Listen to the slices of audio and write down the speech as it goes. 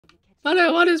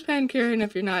What is Pancurian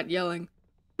if you're not yelling?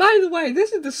 By the way,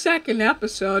 this is the second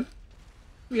episode.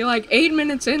 We're like 8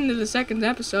 minutes into the second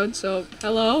episode, so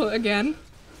hello again.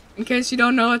 In case you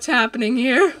don't know what's happening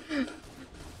here.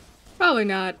 Probably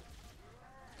not.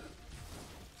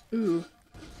 Ooh.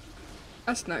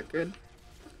 That's not good.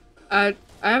 I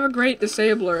have a great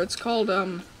disabler. It's called,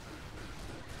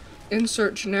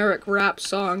 insert generic rap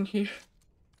song here.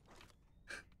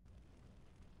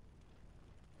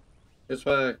 This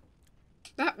way.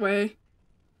 That way.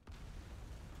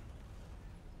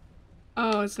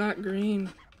 Oh, it's not green.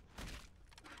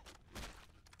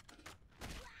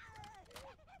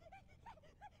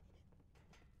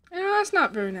 Yeah, that's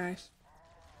not very nice.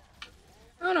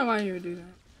 I don't know why you would do that.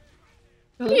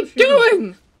 What are you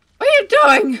doing? What are you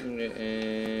doing?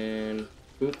 And...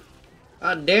 Oop.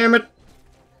 God damn it!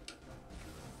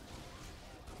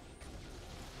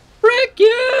 Frick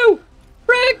you!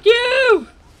 Frick you!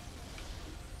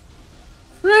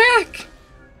 Frick!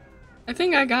 I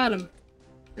think I got him.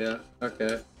 Yeah,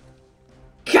 okay.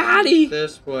 Got him!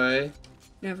 This way.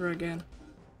 Never again.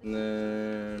 And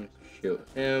then shoot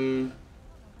him.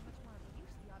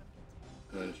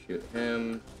 And then shoot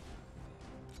him.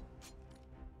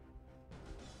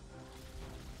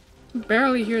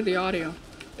 Barely hear the audio.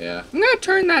 Yeah. I'm gonna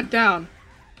turn that down.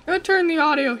 I'm gonna turn the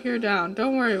audio here down.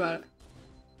 Don't worry about it.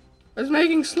 I was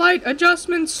making slight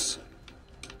adjustments.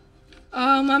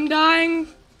 I'm dying.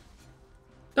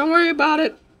 Don't worry about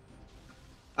it.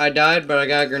 I died, but I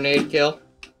got a grenade kill.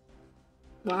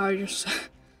 Wow, you're so...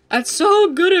 That's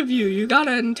so good of you. You got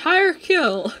an entire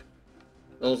kill.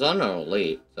 Those on are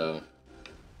elite, so...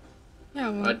 Yeah,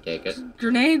 well... I'd take it.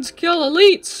 Grenades kill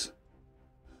elites.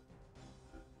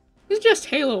 It's just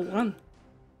Halo 1.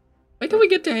 Wait till we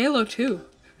get to Halo 2.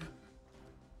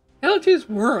 Halo 2 is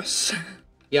worse.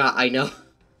 Yeah, I know.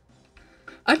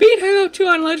 I beat Halo 2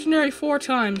 on Legendary 4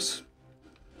 times.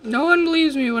 No one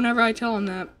believes me whenever I tell them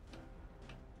that.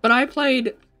 But I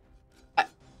played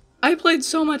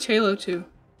so much Halo 2.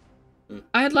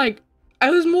 I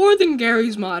was more than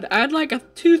Gary's mod. I had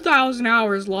like 2,000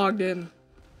 hours logged in.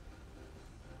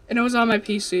 And it was on my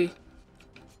PC.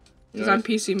 Because I'm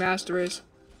PC Master Race.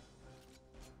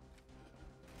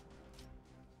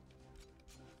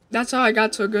 That's how I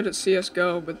got so good at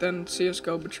CSGO, but then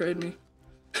CSGO betrayed me.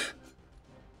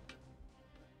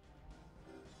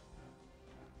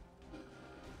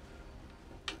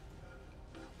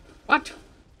 What?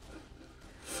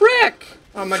 Frick!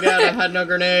 Oh my god, I had no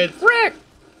grenades. Frick!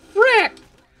 Frick!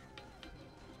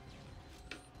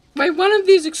 Wait, one of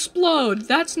these explode.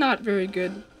 That's not very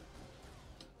good.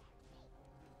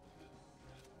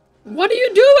 What are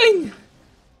you doing?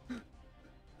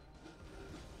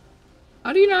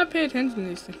 How do you not pay attention to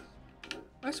these things?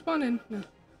 I spawn in. No.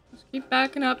 Just keep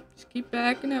backing up. Just keep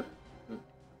backing up.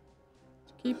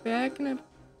 Just keep backing up.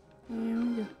 There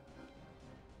we go.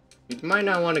 You might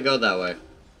not want to go that way.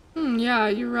 Yeah,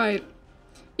 you're right.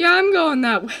 Yeah, I'm going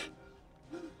that way.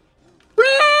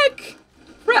 Frick!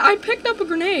 Frick! I picked up a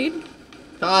grenade.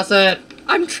 Toss it!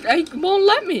 It won't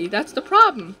let me. That's the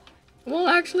problem. It won't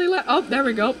actually let. Oh, there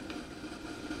we go.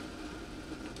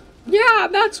 Yeah,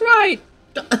 that's right.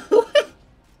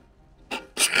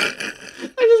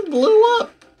 I just blew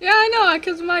up. Yeah, I know,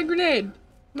 because of my grenade.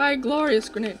 My glorious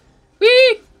grenade.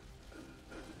 Whee!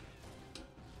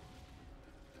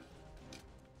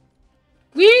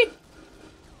 Whee!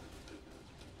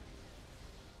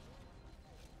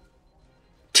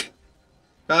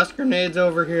 Toss grenades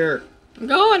over here. I'm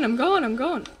going, I'm going, I'm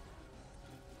going.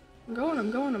 I'm going,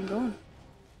 I'm going, I'm going.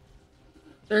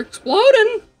 They're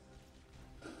exploding!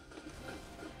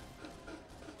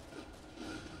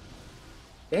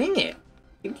 Dang it.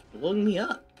 It keeps blowing me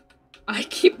up. I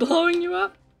keep blowing you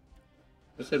up?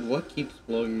 I said, what keeps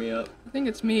blowing me up? I think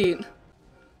it's meat.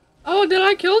 Oh, did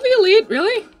I kill the elite?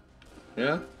 Really?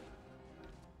 Yeah?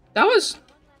 That was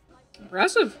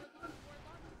impressive.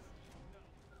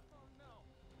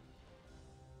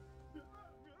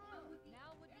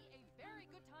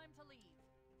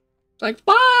 Like,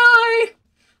 bye!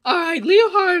 Alright,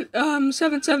 Leohard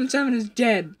 777 is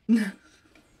dead.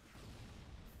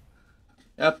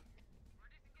 Yep.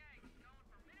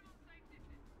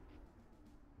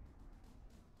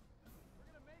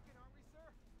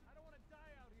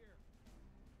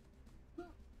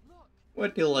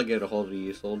 Wait till I get a hold of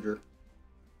you, soldier.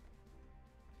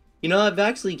 You know, I've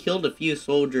actually killed a few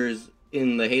soldiers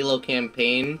in the Halo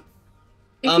campaign.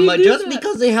 Just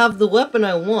because they have the weapon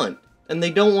I want, and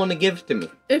they don't want to give it to me.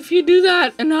 If you do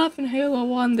that enough in Halo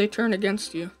 1, they turn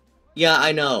against you. Yeah,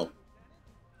 I know.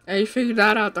 And you figured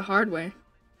that out the hard way.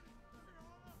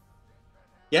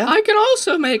 Yeah? I can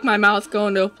also make my mouth go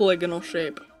into a polygonal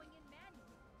shape.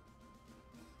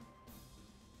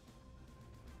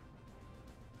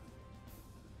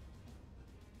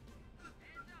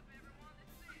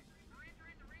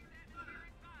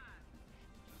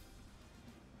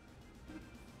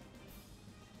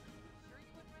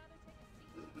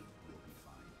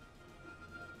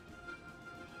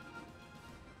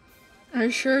 Are you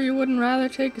sure you wouldn't rather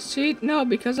take a seat? No,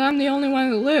 because I'm the only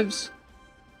one that lives.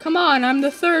 Come on, I'm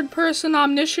the third person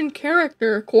omniscient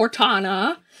character,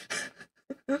 Cortana.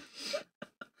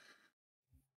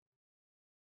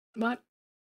 What?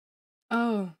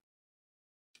 Oh.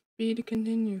 B to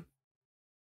continue.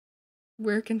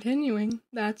 We're continuing,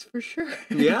 that's for sure.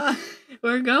 Yeah.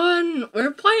 We're playing,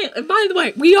 by the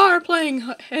way, we are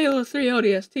playing Halo 3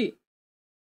 ODST.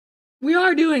 We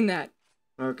are doing that.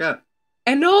 Okay.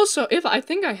 And also, if I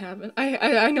think I have it,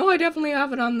 I know I definitely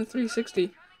have it on the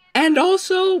 360. And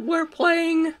also, we're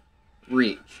playing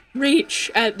Reach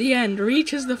at the end.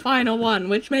 Reach is the final one,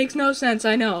 which makes no sense,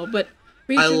 I know, but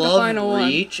Reach is the final one. I love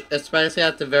Reach, especially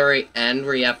at the very end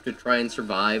where you have to try and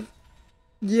survive.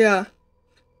 Yeah.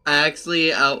 I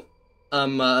actually, at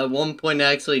one point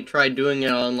I actually tried doing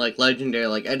it on, like, Legendary.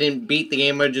 Like, I didn't beat the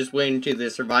game, I just went into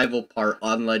the survival part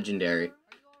on Legendary.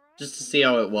 Just to see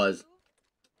how it was.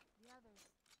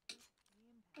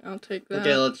 I'll take that.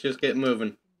 Okay, let's just get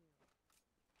moving.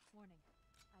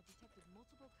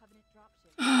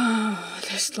 Oh,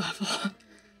 this level.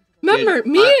 Remember,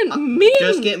 me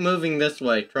just get moving this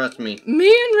way, trust me. Me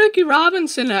and Ricky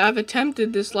Robinson have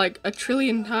attempted this like a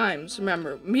trillion times,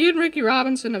 remember. Me and Ricky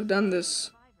Robinson have done this.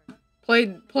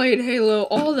 Played Halo,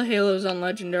 all the Halos on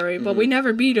Legendary, but we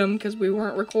never beat them because we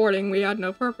weren't recording, we had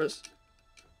no purpose.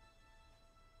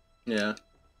 Yeah.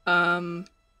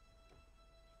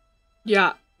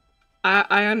 Yeah.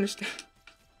 I understand.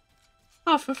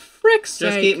 Oh, for frick's sake.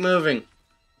 Just keep moving.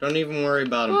 Don't even worry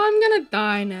about them. Oh, I'm gonna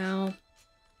die now.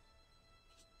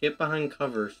 Get behind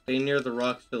cover. Stay near the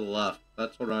rocks to the left.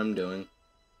 That's what I'm doing.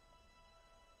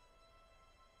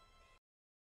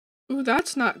 Ooh,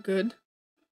 that's not good.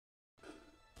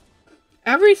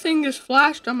 Everything just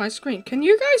flashed on my screen. Can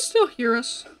you guys still hear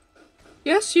us?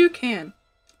 Yes, you can.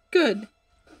 Good.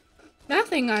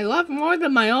 Nothing I love more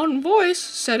than my own voice,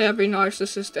 said every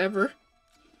narcissist ever.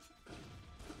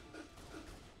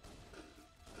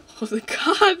 Oh,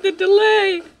 God, the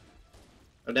delay!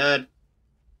 Oh, Dad.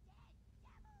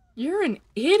 You're an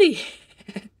idiot.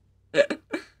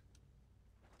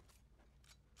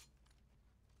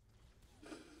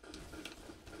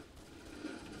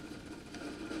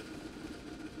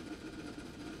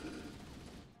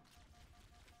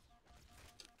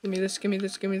 Give me this, give me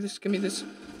this, give me this, give me this,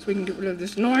 so we can get rid of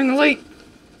this annoying light.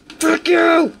 Fuck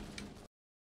you!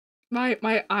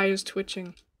 My eye is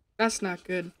twitching. That's not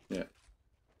good. Yeah.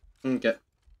 Okay.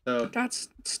 So.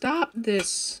 Stop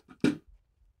this.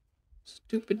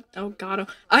 Stupid Elgato.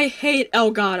 I hate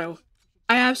Elgato.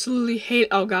 I absolutely hate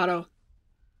Elgato.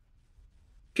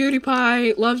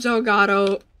 PewDiePie loves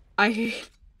Elgato. I hate...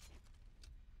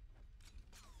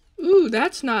 Ooh,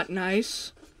 that's not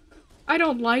nice. I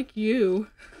don't like you.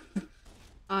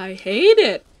 I hate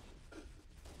it.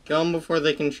 Kill them before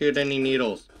they can shoot any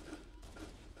needles.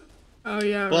 Oh,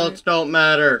 yeah, Bullets don't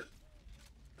matter.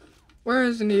 Where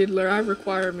is a needler? I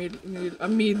require a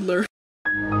needler.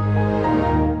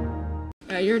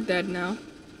 Yeah, you're dead now.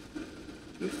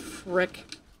 You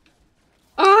frick.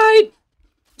 Alright!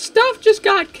 Stuff just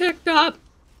got kicked up.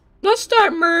 Let's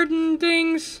start murdering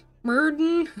things.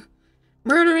 Murdering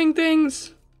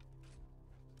things.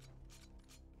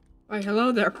 Why,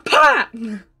 hello there. PAH!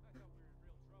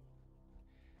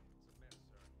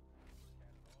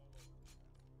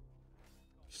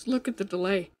 Just look at the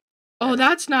delay. Oh,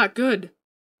 that's not good.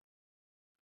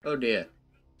 Oh dear.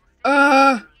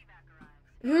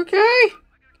 You okay?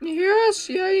 Can you hear us?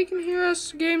 Yeah, you can hear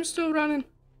us. The game's still running.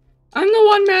 I'm the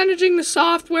one managing the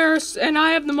software, and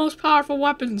I have the most powerful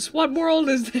weapons. What world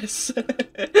is this?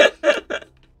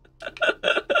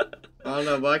 I don't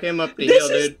know, but I came up to heal,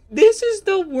 dude. This is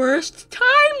the worst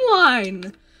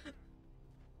timeline!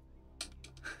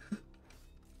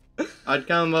 I'd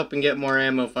come up and get more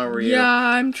ammo if I were you. Yeah,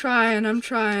 I'm trying.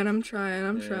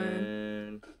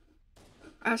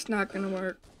 That's not gonna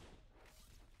work.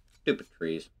 Stupid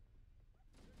trees.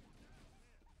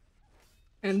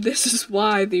 And this is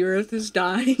why the Earth is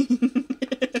dying.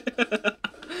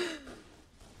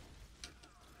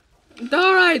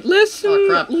 Alright,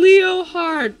 listen, Leo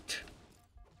Hart.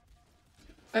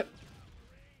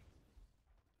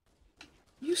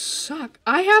 You suck.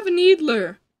 I have a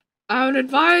needler. I would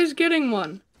advise getting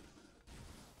one.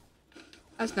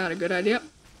 That's not a good idea.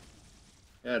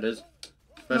 Yeah, it is.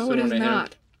 No, it is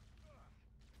not.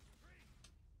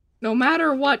 No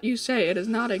matter what you say, it is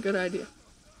not a good idea.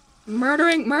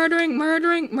 Murdering.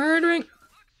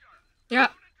 Yeah.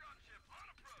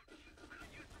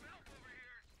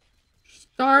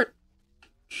 Start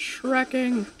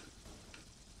shrekking.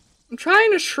 I'm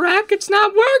trying to Shrek, it's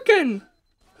not working!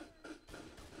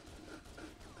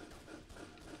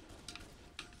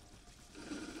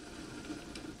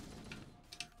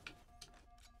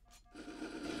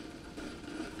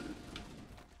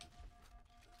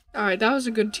 Alright, that was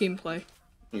a good team play.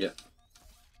 Yeah.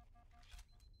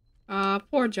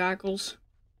 Poor jackals.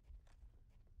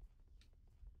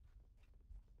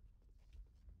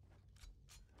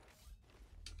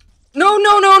 No,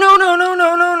 no, no, no, no, no,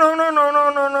 no, no, no, no, no,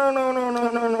 no, no, no, no, no,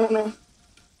 no, no, no, no.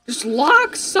 Just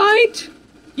lock sight.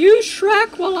 You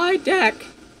Shrek while I deck.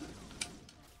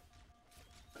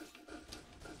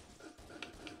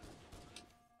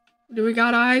 Do we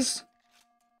got eyes?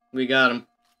 We got him.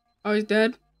 Oh, he's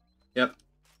dead? Yep.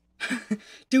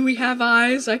 Do we have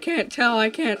eyes? I can't tell, I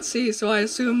can't see, so I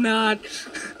assume not.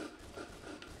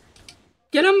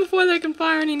 Get them before they can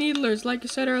fire any needlers, like you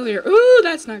said earlier. Ooh,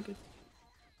 that's not good.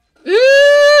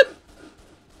 Ooh!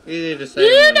 Easy to say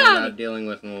when you're not dealing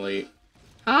with an elite.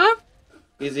 Huh?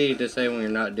 Easy to say when you're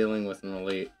not dealing with an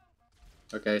elite.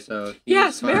 Okay, so...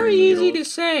 Yes, very easy to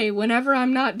say whenever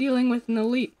I'm not dealing with an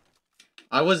elite.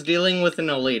 I was dealing with an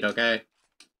elite, okay?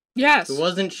 Yes. Who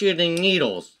wasn't shooting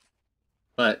needles.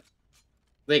 But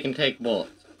they can take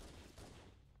bullets.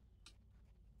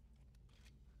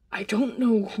 I don't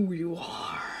know who you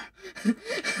are.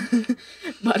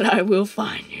 But I will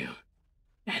find you.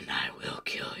 And I will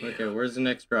kill you. Okay, where's the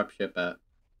next dropship at?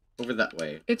 Over that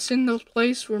way. It's in the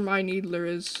place where my needler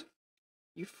is.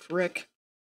 You frick.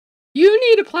 You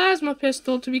need a plasma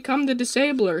pistol to become the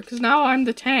disabler, because now I'm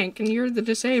the tank and you're the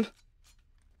disabler.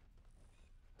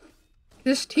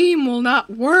 This team will not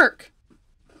work.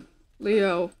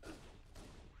 Leo.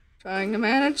 Trying to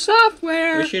manage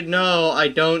software. You should know I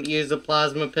don't use a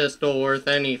plasma pistol worth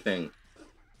anything.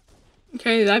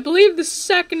 Okay, I believe the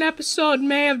second episode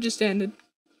may have just ended.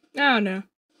 I don't know.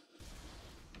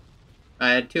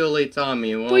 I had 2 elites on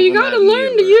me. Well, you gotta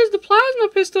learn to use the plasma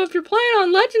pistol if you're playing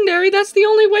on Legendary. That's the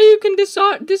only way you can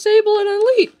disable an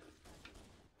elite.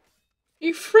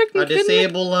 You freaking I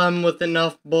disable them with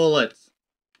enough bullets.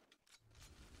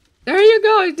 There you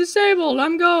go, he's disabled.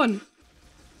 I'm going.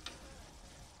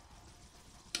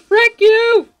 Frick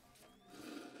you!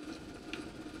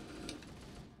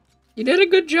 You did a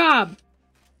good job.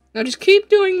 Now just keep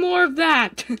doing more of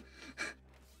that.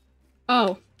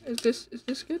 Oh, is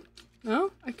this good?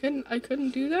 No, I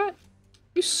couldn't do that.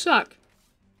 You suck.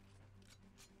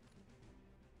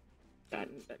 I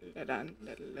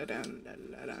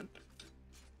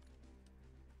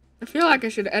feel like I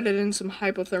should edit in some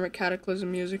hypothermic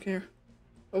cataclysm music here.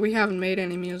 But we haven't made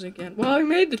any music yet. Well, we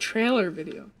made the trailer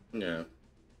video. Yeah.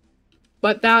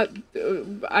 But that,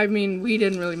 I mean, we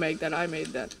didn't really make that. I made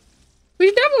that. We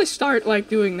should definitely start, like,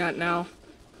 doing that now.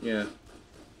 Yeah.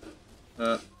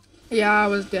 Yeah, I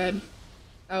was dead.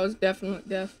 I was definitely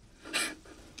deaf.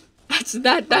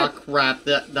 that. Oh crap!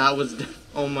 That was.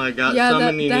 Oh my god! Yeah, so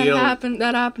many needles.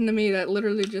 That happened to me. That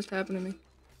literally just happened to me.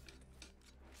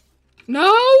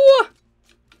 No!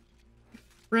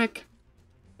 Rick.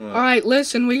 What? All right,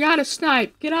 listen. We gotta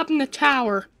snipe. Get up in the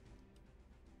tower.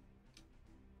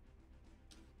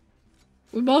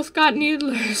 We both got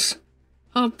needlers.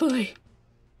 Hopefully.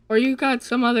 Or you got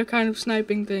some other kind of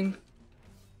sniping thing.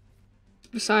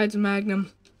 Besides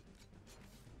Magnum.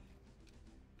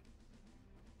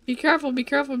 Be careful, be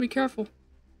careful, be careful.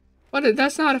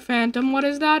 That's not a phantom. What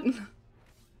is that?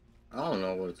 I don't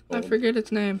know what it's called. I forget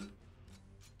its name.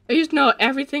 I used to know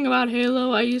everything about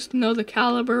Halo. I used to know the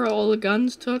caliber all the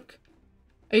guns took.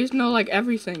 I used to know, like,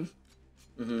 everything.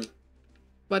 Mm-hmm.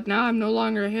 But now I'm no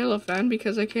longer a Halo fan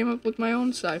because I came up with my own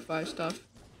sci-fi stuff.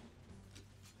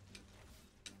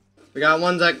 We got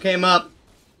ones that came up.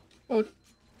 Oh,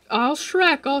 I'll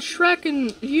Shrek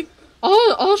and you.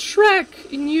 I'll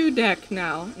Shrek and you deck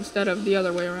now instead of the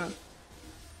other way around.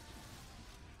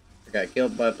 I got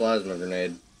killed by a plasma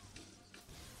grenade.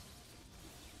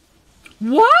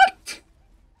 What?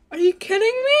 Are you kidding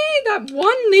me? That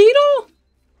one needle?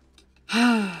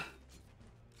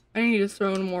 I need to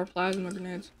throw in more plasma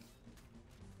grenades.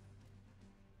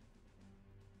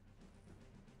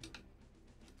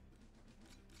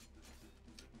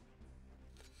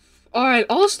 Alright,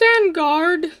 I'll stand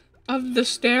guard of the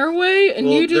stairway and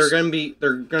you just...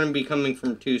 they're gonna be coming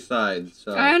from 2 sides,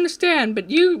 so... I understand, but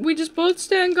we just both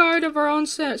stand guard of our own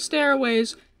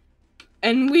stairways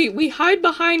and we hide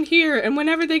behind here and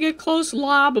whenever they get close,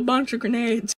 lob a bunch of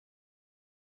grenades.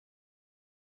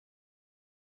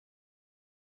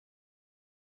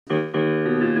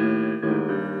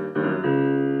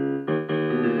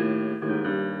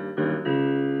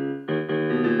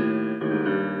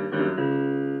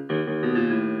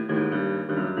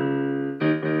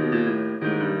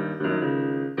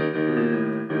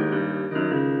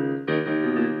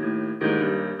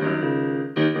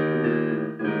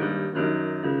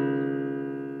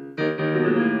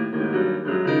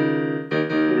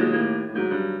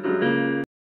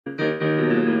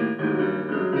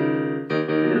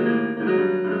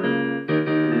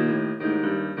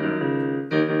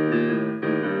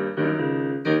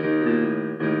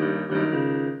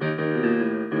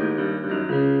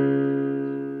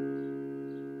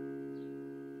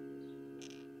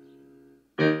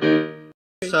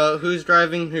 who's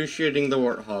driving? Who's shooting the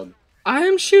warthog? I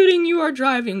am shooting, you are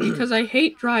driving, because I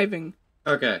hate driving.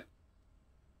 Okay.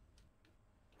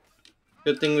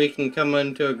 Good thing we can come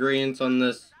into agreement on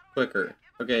this quicker.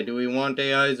 Okay, do we want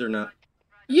AIs or not?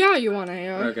 Yeah, you want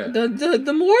AI. Okay.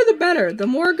 The more the better. The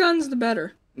more guns, the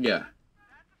better. Yeah.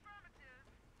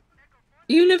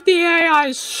 Even if the AI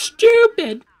is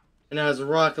stupid. And has a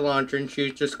rocket launcher and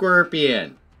shoots a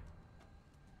scorpion.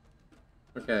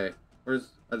 Okay. Are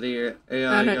the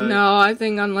AI guys? No, I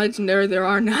think on Legendary there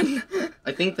are none.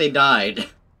 I think they died.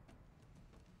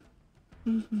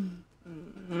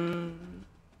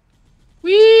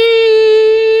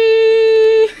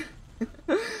 Whee!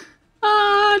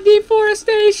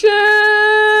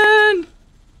 Deforestation!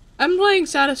 I'm playing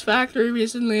Satisfactory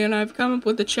recently, and I've come up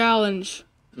with a challenge.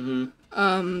 To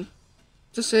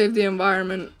save the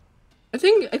environment. I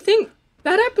think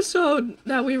that episode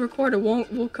that we recorded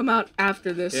will come out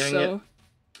after this. Dang so. It.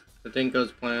 I think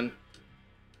goes planned.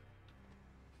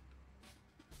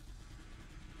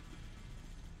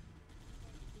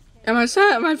 And my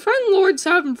friend Lord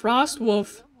Seven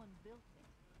Frostwolf.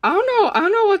 I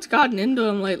don't know what's gotten into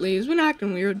him lately. He's been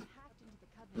acting weird.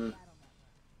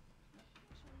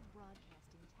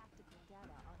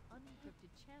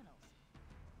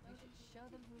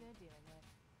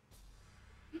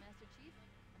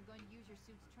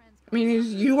 I mean,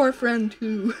 he's your friend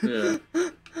too. Yeah.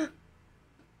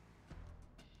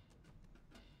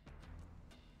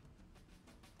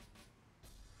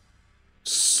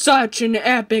 Such an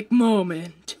epic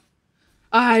moment.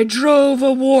 I drove a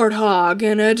warthog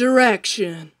in a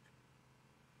direction.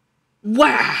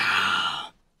 Wow.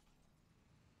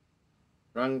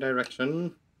 Wrong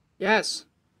direction. Yes.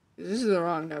 This is the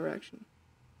wrong direction.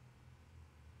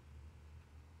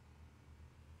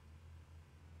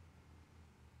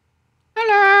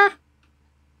 Hello.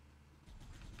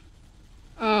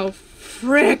 Oh,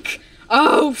 frick.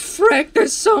 Oh, frick.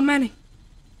 There's so many.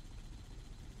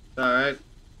 Alright.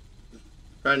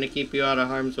 Trying to keep you out of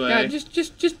harm's way. Yeah, just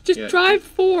drive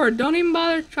forward. Don't even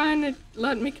bother trying to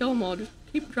let me kill them all. Just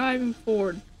keep driving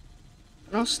forward.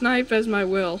 And I'll snipe as my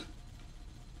will.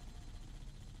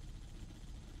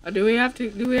 Do we have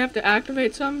to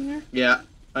activate something here? Yeah,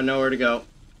 I know where to go.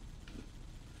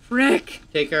 Frick!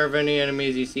 Take care of any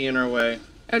enemies you see in our way.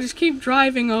 I just keep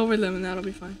driving over them and that'll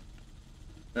be fine.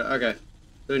 Okay.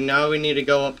 So now we need to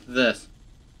go up this.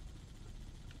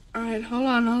 Alright, hold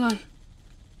on.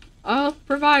 I'll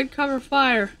provide cover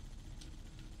fire.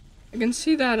 I can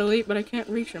see that elite, but I can't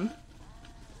reach him.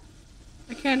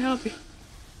 I can't help you.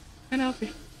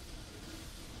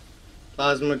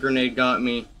 Plasma grenade got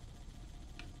me.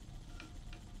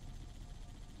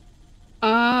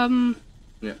 Yeah.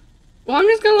 Well, I'm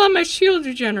just gonna let my shield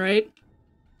regenerate.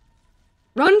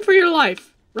 Run for your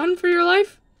life. Run for your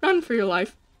life.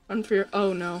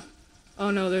 Oh no.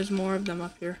 Oh no, there's more of them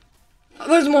up here. Oh,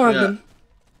 there's more of them.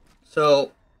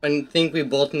 So, I think we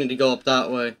both need to go up that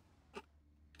way.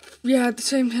 Yeah, at the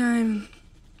same time.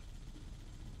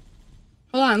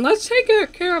 Hold on, let's take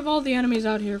care of all the enemies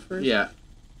out here first. Yeah.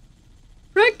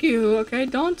 Frick you, okay?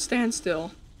 Don't stand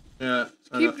still. Yeah.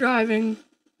 Keep driving.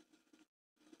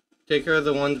 Take care of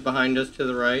the ones behind us to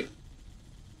the right.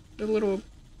 The little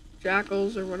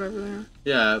jackals or whatever they are.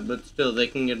 Yeah, but still, they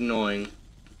can get annoying.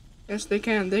 Yes, they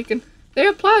can. They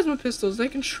have plasma pistols. They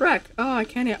can Shrek. Oh, I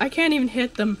can't even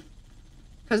hit them.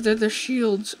 Because they're their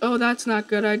shields. Oh, that's not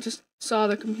good. I just saw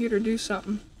the computer do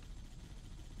something.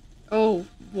 Oh,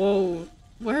 whoa.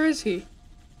 Where is he?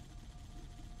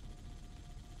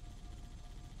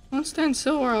 Don't stand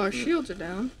still while our shields are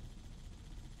down.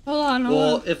 Hold on.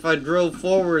 Well, if I drove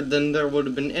forward, then there would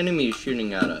have been enemies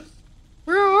shooting at us.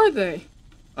 Where are they?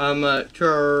 To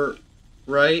our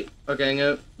right.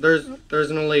 Okay, there's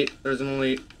an elite.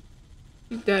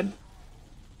 He's dead.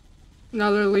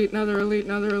 Another elite.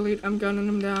 I'm gunning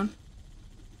him down.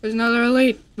 There's another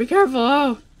elite. Be careful.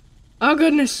 Oh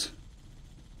goodness.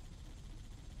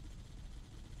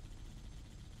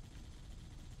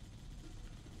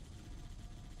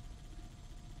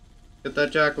 Get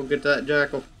that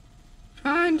jackal.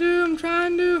 I'm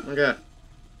trying to. Okay.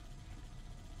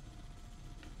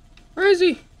 Where is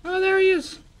he? Oh, there he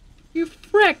is. You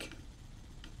frick.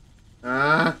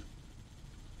 Ah.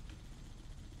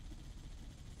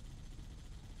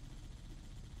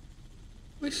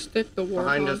 We stick the warthog.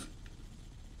 Behind us.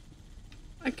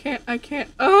 I can't.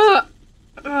 Oh,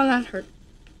 that hurt.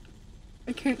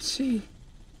 I can't see.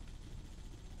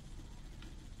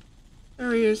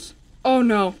 There he is. Oh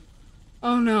no.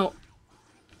 Oh no.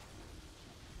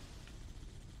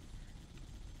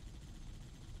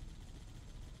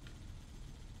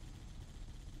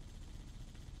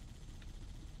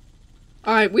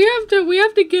 Alright, Alright, we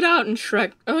have to get out and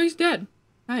Shrek. Oh, he's dead.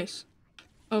 Nice.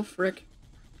 Oh, frick.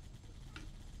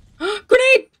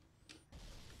 Grenade!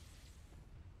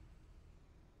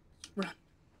 Run.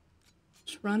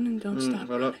 Just run and don't stop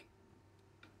running.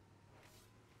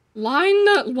 Line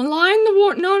the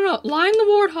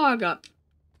warthog up.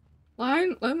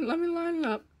 Let me line it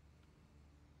up.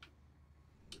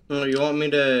 Oh, you want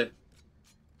me to?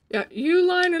 Yeah, you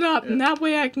line it up, and that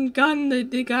way I can gun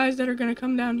the guys that are gonna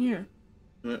come down here.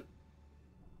 Yeah.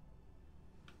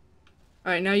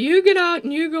 Alright, now you get out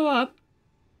and you go up.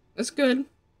 That's good.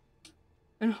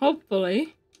 And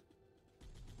hopefully...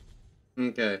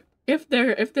 Okay. If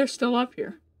they're still up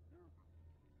here.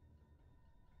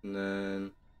 And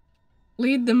then...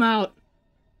 Lead them out.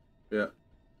 Yeah.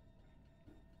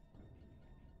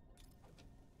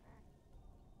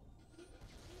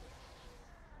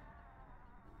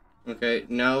 Okay,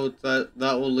 now that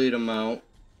will lead him out.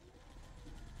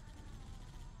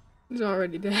 He's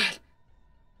already dead.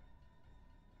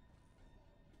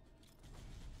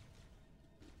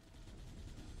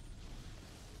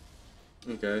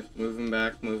 Okay, moving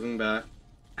back, moving back.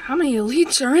 How many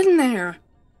elites are in there?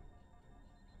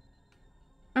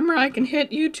 Remember, I can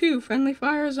hit you too. Friendly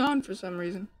fire is on for some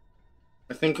reason.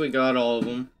 I think we got all of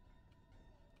them.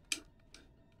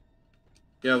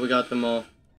 Yeah, we got them all.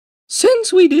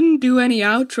 Since we didn't do any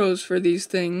outros for these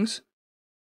things,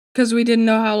 because we didn't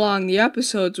know how long the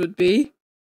episodes would be,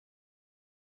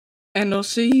 and I'll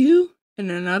see you in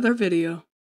another video.